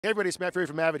Hey everybody, it's Matt Ferry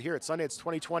from Avid here at Sundance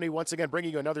 2020, once again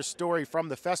bringing you another story from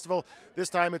the festival. This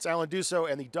time it's Allan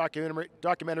Duso and the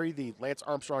documentary, the Lance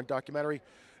Armstrong documentary.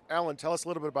 Allan, tell us a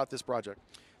little bit about this project.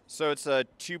 So it's a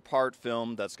two-part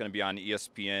film that's going to be on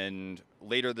ESPN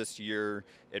later this year.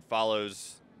 It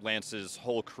follows Lance's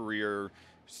whole career,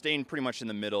 staying pretty much in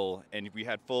the middle, and we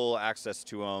had full access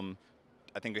to him.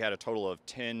 I think we had a total of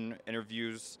 10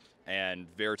 interviews and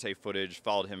verite footage,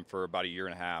 followed him for about a year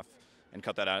and a half, and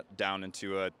cut that down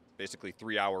into a basically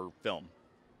 3-hour film.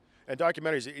 And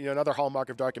documentaries, another hallmark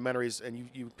of documentaries, and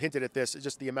you hinted at this, is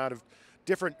just the amount of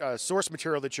different source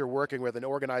material that you're working with and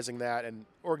organizing that, and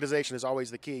organization is always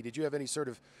the key. Did you have any sort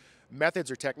of methods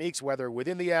or techniques, whether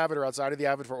within the Avid or outside of the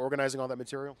Avid, for organizing all that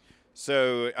material?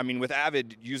 So, I mean, with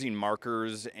Avid, using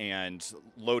markers and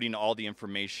loading all the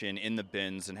information in the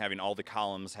bins and having all the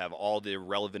columns have all the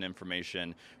relevant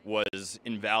information was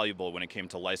invaluable when it came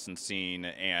to licensing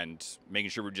and making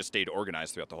sure we just stayed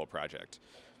organized throughout the whole project.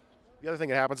 The other thing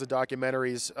that happens in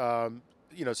documentaries,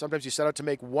 sometimes you set out to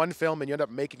make one film and you end up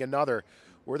making another.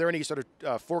 Were there any sort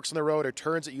of forks in the road or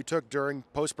turns that you took during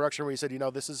post-production where you said,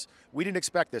 we didn't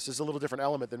expect this. This is a little different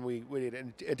element than we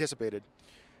had anticipated?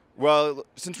 Well,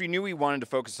 since we knew we wanted to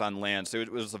focus on Lance, it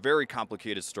was a very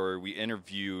complicated story. We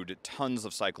interviewed tons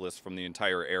of cyclists from the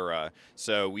entire era.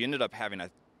 So we ended up having, I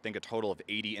think, a total of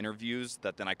 80 interviews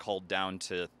that then I culled down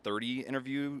to 30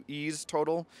 interviewees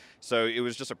total. So it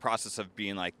was just a process of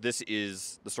being like, this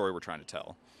is the story we're trying to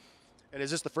tell. And is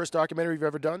this the first documentary you've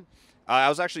ever done? I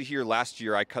was actually here last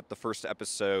year. I cut the first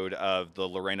episode of the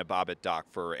Lorena Bobbitt doc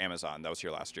for Amazon. That was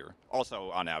here last year, also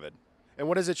on Avid. And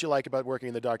what is it you like about working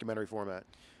in the documentary format?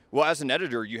 Well, as an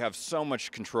editor, you have so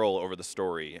much control over the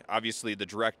story. Obviously, the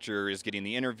director is getting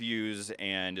the interviews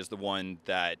and is the one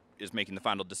that is making the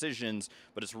final decisions,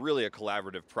 but it's really a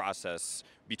collaborative process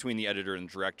between the editor and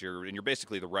the director, and you're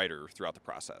basically the writer throughout the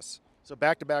process. So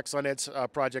back-to-back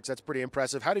Sundance projects, that's pretty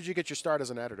impressive. How did you get your start as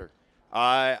an editor?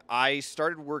 I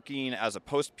started working as a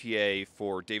post-PA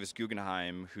for Davis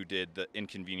Guggenheim, who did The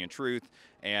Inconvenient Truth,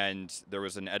 and there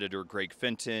was an editor, Greg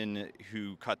Fenton,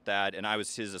 who cut that, and I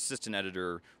was his assistant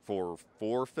editor for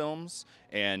 4 films,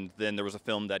 and then there was a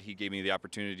film that he gave me the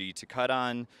opportunity to cut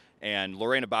on, and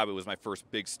Lorena Bobbitt was my first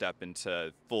big step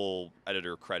into full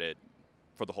editor credit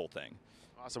for the whole thing.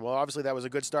 Awesome. Well, obviously that was a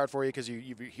good start for you because you're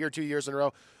here 2 years in a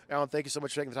row. Allan, thank you so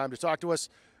much for taking the time to talk to us.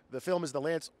 The film is the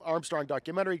Lance Armstrong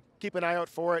documentary. Keep an eye out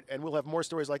for it, and we'll have more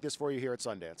stories like this for you here at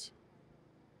Sundance.